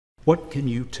What can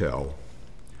you tell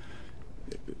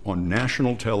on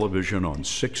national television, on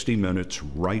 60 Minutes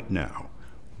right now?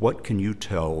 What can you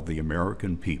tell the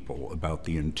American people about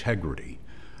the integrity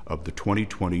of the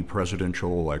 2020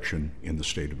 presidential election in the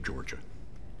state of Georgia?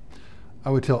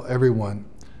 I would tell everyone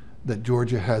that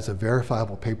Georgia has a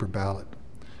verifiable paper ballot,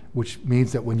 which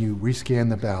means that when you rescan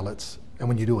the ballots and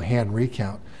when you do a hand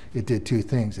recount, it did two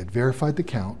things. It verified the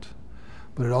count,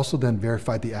 but it also then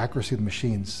verified the accuracy of the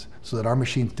machines so that our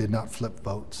machines did not flip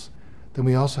votes. Then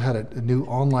we also had a new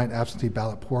online absentee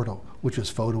ballot portal, which was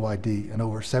photo ID, and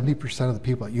over 70% of the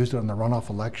people that used it on the runoff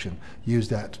election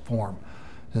used that form.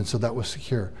 And so that was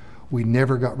secure. We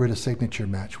never got rid of signature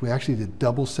match. We actually did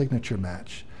double signature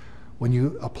match. When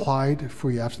you applied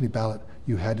for your absentee ballot,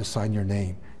 you had to sign your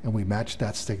name, and we matched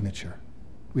that signature.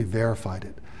 We verified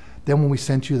it. Then when we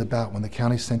sent you the ballot, when the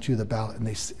county sent you the ballot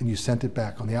and you sent it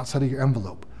back on the outside of your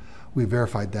envelope, we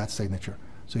verified that signature.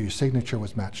 So your signature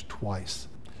was matched twice.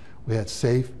 We had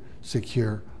safe,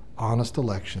 secure, honest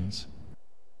elections.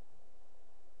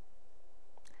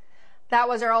 That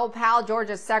was our old pal,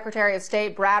 Georgia's Secretary of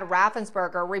State, Brad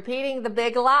Raffensperger, repeating the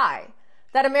big lie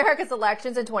that America's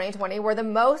elections in 2020 were the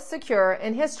most secure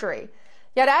in history.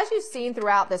 Yet, as you've seen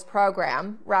throughout this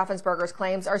program, Raffensperger's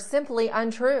claims are simply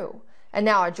untrue. And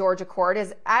now a Georgia court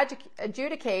is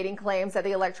adjudicating claims that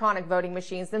the electronic voting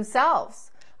machines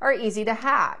themselves are easy to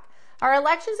hack. Our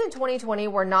elections in 2020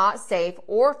 were not safe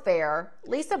or fair,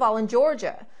 least of all in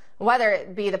Georgia, whether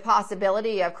it be the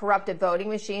possibility of corrupted voting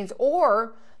machines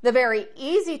or the very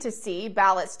easy to see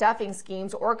ballot stuffing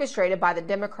schemes orchestrated by the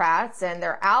Democrats and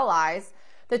their allies.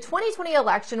 The 2020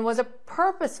 election was a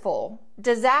purposeful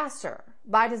disaster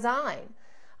by design,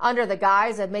 under the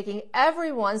guise of making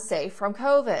everyone safe from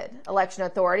COVID. Election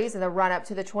authorities in the run-up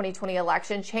to the 2020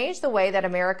 election changed the way that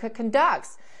America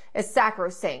conducts its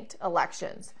sacrosanct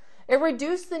elections. It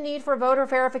reduced the need for voter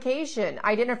identification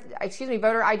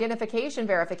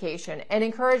verification, and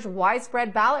encouraged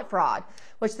widespread ballot fraud,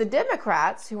 which the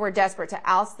Democrats, who were desperate to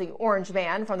oust the orange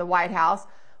man from the White House,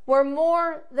 were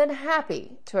more than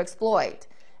happy to exploit.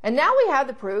 And now we have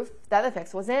the proof that the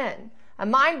fix was in. A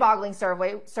mind-boggling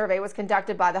survey was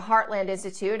conducted by the Heartland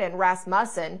Institute and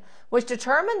Rasmussen, which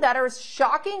determined that a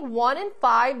shocking 1 in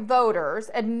 5 voters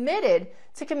admitted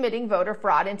to committing voter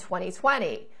fraud in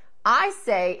 2020. I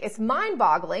say it's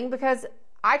mind-boggling because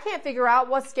I can't figure out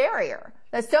what's scarier,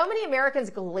 that so many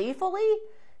Americans gleefully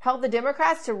helped the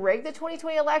Democrats to rig the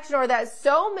 2020 election, or that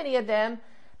so many of them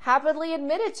happily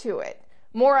admitted to it.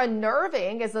 More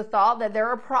unnerving is the thought that there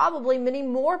are probably many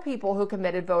more people who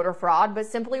committed voter fraud but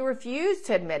simply refused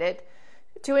to admit it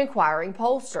to inquiring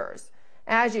pollsters.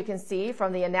 As you can see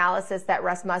from the analysis that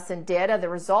Rasmussen did of the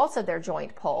results of their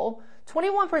joint poll,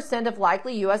 21% of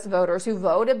likely U.S. voters who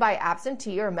voted by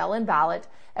absentee or mail-in ballot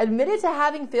admitted to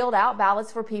having filled out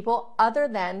ballots for people other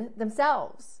than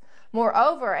themselves.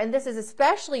 Moreover, and this is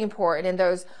especially important in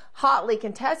those hotly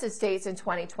contested states in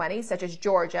 2020, such as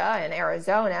Georgia and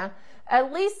Arizona,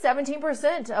 at least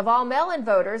 17% of all mail-in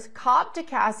voters copped to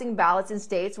casting ballots in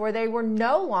states where they were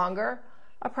no longer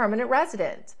a permanent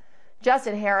resident.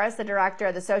 Justin Harris, the director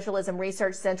of the Socialism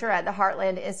Research Center at the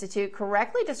Heartland Institute,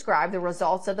 correctly described the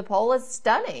results of the poll as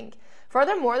stunning.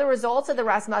 Furthermore, the results of the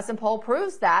Rasmussen poll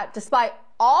proves that, despite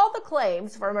all the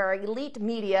claims from our elite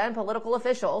media and political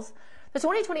officials, the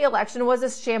 2020 election was a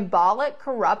shambolic,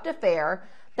 corrupt affair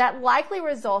that likely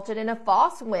resulted in a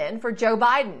false win for Joe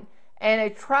Biden and a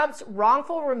Trump's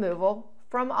wrongful removal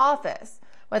from office.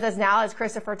 With us now is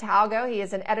Christopher Talgo. He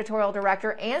is an editorial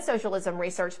director and socialism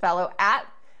research fellow at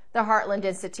the Heartland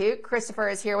Institute. Christopher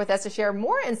is here with us to share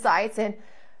more insights into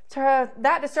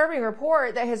that disturbing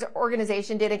report that his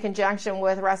organization did in conjunction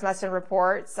with Rasmussen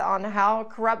reports on how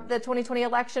corrupt the 2020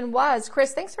 election was.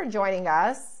 Chris, thanks for joining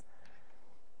us.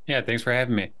 Yeah, thanks for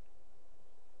having me.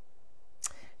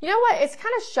 You know what? It's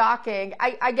kind of shocking.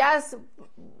 I guess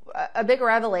a big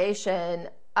revelation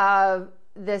of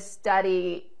this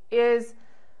study is,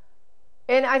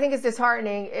 and I think it's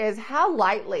disheartening, is how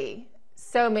lightly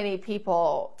so many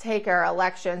people take our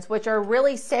elections, which are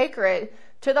really sacred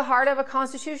to the heart of a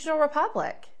constitutional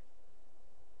republic.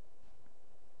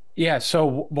 Yeah,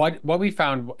 so what we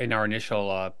found in our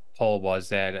initial poll was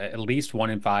that at least 1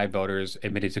 in 5 voters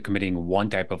admitted to committing one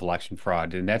type of election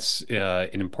fraud, and that's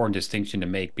an important distinction to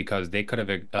make because they could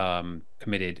have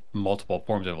committed multiple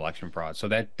forms of election fraud. So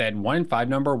that 1 in 5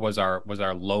 number was our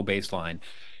low baseline.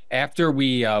 After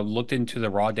we looked into the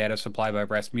raw data supplied by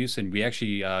Rasmussen, we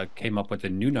actually came up with a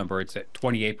new number. It's at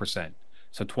 28%.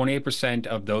 So 28%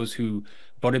 of those who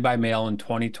voted by mail in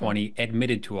 2020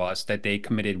 admitted to us that they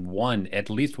committed at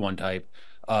least one type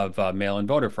of mail-in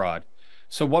voter fraud.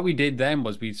 So what we did then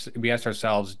was we asked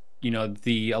ourselves,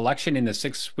 the election in the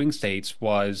 6 swing states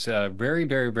was very,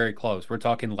 very, very close. We're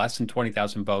talking less than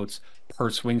 20,000 votes per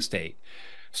swing state.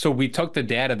 So we took the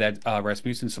data that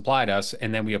Rasmussen supplied us,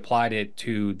 and then we applied it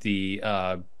to the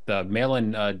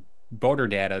mail-in voter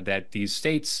data that these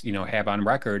states, have on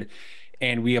record,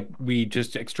 and we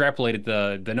just extrapolated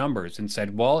the numbers and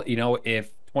said, well,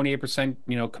 if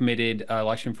 28%, committed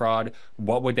election fraud,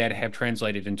 what would that have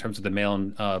translated in terms of the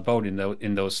mail-in vote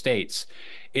in those states?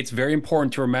 It's very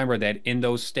important to remember that in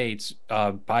those states,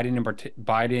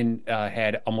 Biden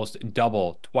had almost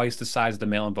twice the size of the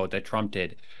mail-in vote that Trump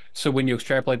did. So when you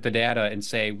extrapolate the data and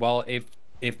say, well, if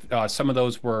some of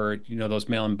those were, those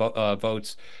mail-in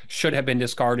votes should have been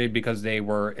discarded because they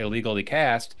were illegally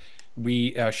cast,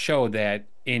 we show that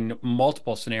in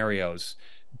multiple scenarios,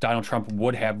 Donald Trump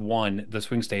would have won the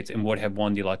swing states and would have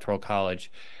won the Electoral College.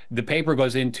 The paper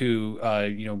goes into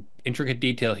intricate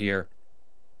detail here,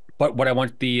 but what I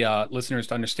want the listeners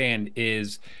to understand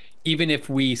is, even if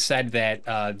we said that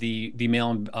the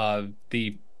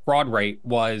the fraud rate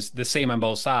was the same on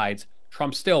both sides,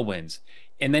 Trump still wins.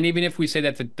 And then even if we say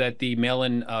that the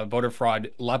mail-in voter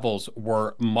fraud levels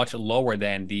were much lower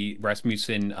than the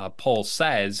Rasmussen poll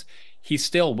says, he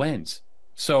still wins.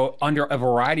 So under a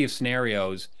variety of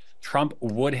scenarios, Trump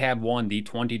would have won the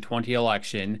 2020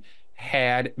 election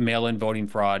had mail-in voting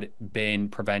fraud been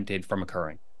prevented from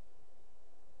occurring.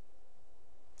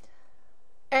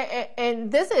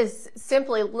 And this is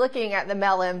simply looking at the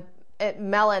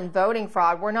mail-in voting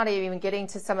fraud. We're not even getting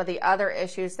to some of the other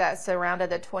issues that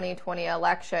surrounded the 2020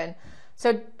 election.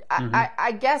 So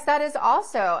I guess that is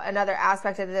also another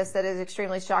aspect of this that is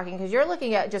extremely shocking, because you're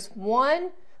looking at just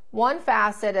one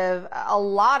facet of a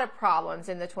lot of problems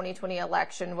in the 2020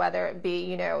 election, whether it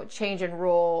be, change in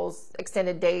rules,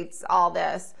 extended dates, all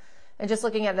this, and just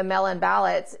looking at the mail-in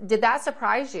ballots. Did that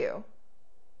surprise you?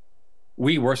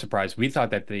 We were surprised. We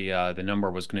thought that the number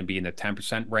was going to be in the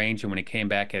 10% range, and when it came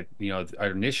back at,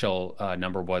 our initial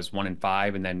number was 1 in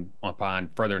 5, and then upon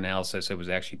further analysis, it was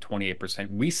actually 28%.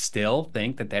 We still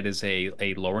think that is a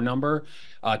lower number.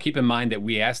 Keep in mind that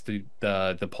we asked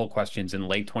the poll questions in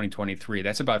late 2023.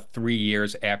 That's about 3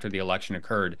 years after the election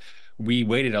occurred. We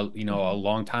waited a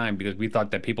long time because we thought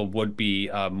that people would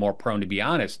be more prone to be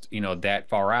honest, that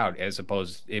far out, as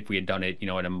opposed if we had done it, in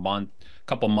a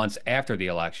couple months after the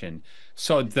election.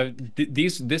 So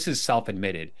this is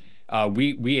self-admitted.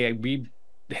 We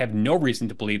have no reason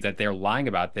to believe that they're lying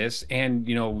about this,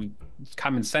 and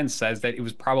common sense says that it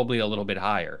was probably a little bit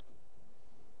higher.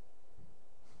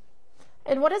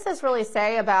 And what does this really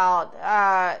say about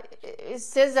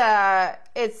CISA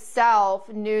itself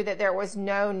knew that there was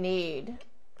no need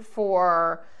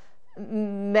for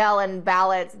mail-in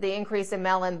ballots, the increase in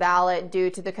mail-in ballot due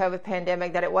to the COVID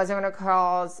pandemic, that it wasn't going to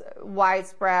cause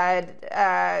widespread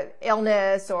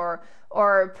illness or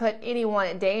put anyone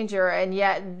in danger, and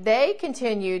yet they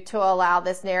continued to allow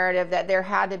this narrative that there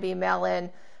had to be massive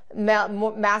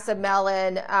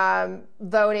mail-in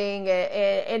voting,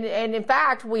 and in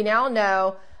fact, we now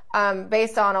know,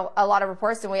 based on a lot of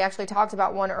reports, and we actually talked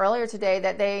about one earlier today,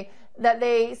 that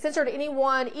they censored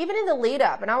anyone, even in the lead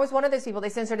up. And I was one of those people they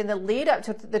censored in the lead up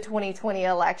to the 2020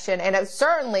 election. And it was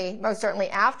most certainly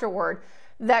afterward,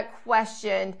 that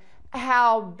questioned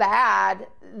how bad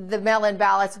the mail-in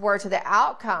ballots were to the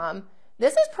outcome.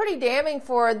 This is pretty damning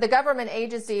for the government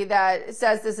agency that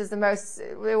says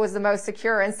it was the most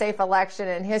secure and safe election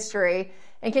in history,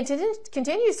 and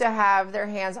continues to have their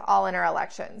hands all in our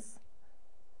elections.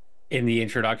 In the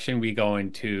introduction, we go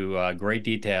into great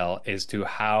detail as to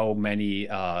how many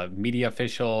media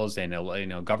officials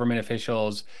and government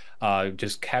officials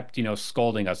just kept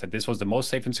scolding us that this was the most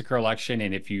safe and secure election,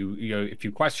 and if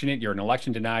you question it, you're an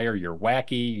election denier, you're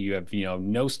wacky, you have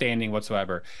no standing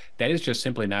whatsoever. That is just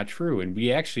simply not true, and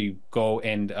we actually go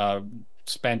and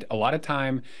spent a lot of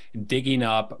time digging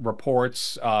up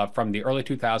reports from the early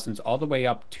 2000s all the way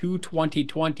up to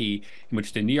 2020, in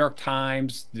which the New York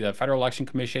Times, the Federal Election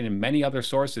Commission, and many other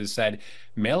sources said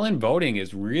mail-in voting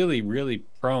is really, really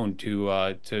prone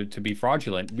to be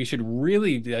fraudulent. We should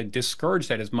really discourage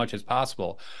that as much as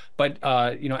possible. But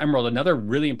Emerald, another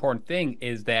really important thing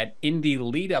is that in the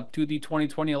lead up to the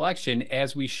 2020 election,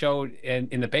 as we showed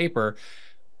in the paper,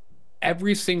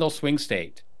 every single swing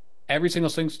state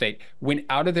went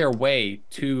out of their way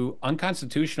to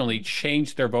unconstitutionally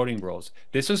change their voting rules.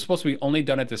 This was supposed to be only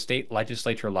done at the state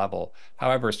legislature level.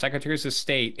 However, secretaries of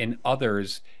state and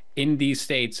others in these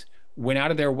states went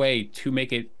out of their way to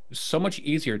make it so much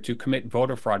easier to commit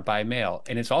voter fraud by mail.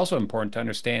 And it's also important to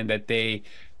understand that they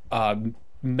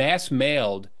mass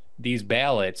mailed these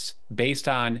ballots based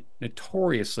on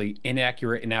notoriously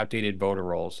inaccurate and outdated voter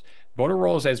rolls. Voter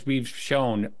rolls, as we've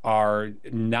shown, are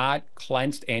not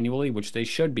cleansed annually, which they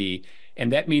should be.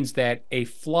 And that means that a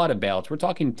flood of ballots, we're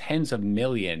talking tens of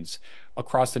millions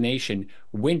across the nation,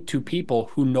 went to people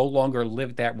who no longer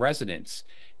lived that residence.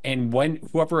 And when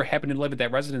whoever happened to live at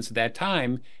that residence at that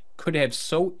time could have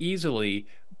so easily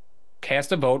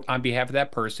cast a vote on behalf of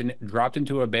that person, dropped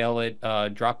into a ballot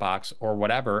drop box or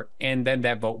whatever, and then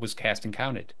that vote was cast and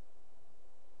counted.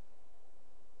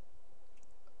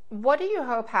 What do you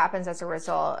hope happens as a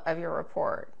result of your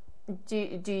report? Do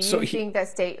you think that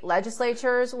state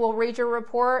legislatures will read your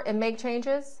report and make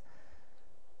changes?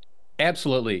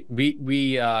 Absolutely.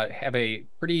 We have a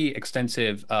pretty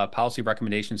extensive policy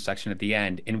recommendations section at the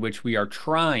end in which we are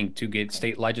trying to get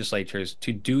state legislatures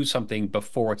to do something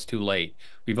before it's too late.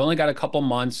 We've only got a couple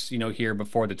months, here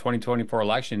before the 2024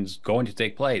 elections going to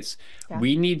take place. Yeah.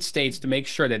 We need states to make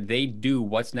sure that they do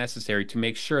what's necessary to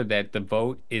make sure that the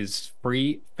vote is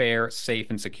free, fair, safe,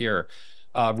 and secure.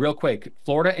 Real quick,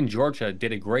 Florida and Georgia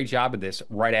did a great job of this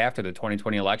right after the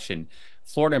 2020 election.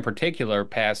 Florida in particular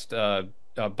passed a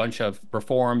bunch of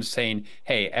reforms saying,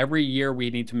 hey, every year we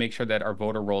need to make sure that our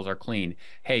voter rolls are clean.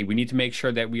 Hey, we need to make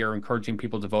sure that we are encouraging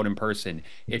people to vote in person.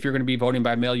 If you're going to be voting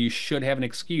by mail, you should have an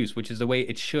excuse, which is the way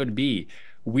it should be.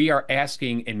 We are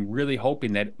asking and really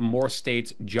hoping that more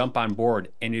states jump on board.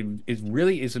 And it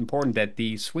really is important that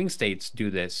the swing states do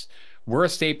this. We're a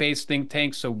state-based think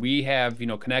tank, so we have,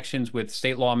 connections with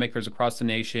state lawmakers across the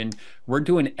nation. We're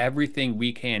doing everything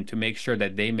we can to make sure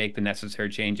that they make the necessary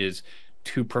changes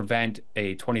to prevent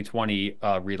a 2020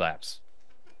 relapse.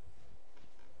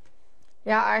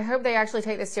 Yeah, I hope they actually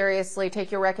take this seriously,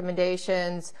 take your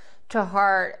recommendations to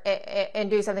heart, and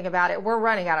do something about it. We're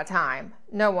running out of time.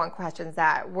 No one questions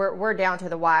that. We're down to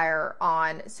the wire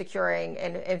on securing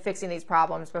and fixing these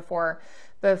problems before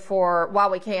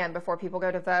people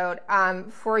go to vote.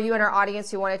 For you and our audience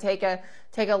who want to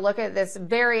take a look at this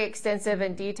very extensive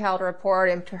and detailed report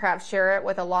and perhaps share it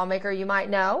with a lawmaker you might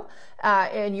know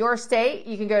in your state,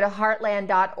 you can go to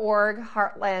heartland.org.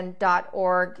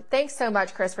 Thanks so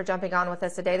much, Chris, for jumping on with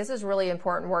us today. This is really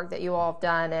important work that you all have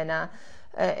done,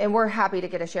 and we're happy to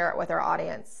get to share it with our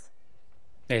audience.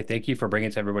 Hey, thank you for bringing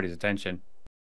it to everybody's attention.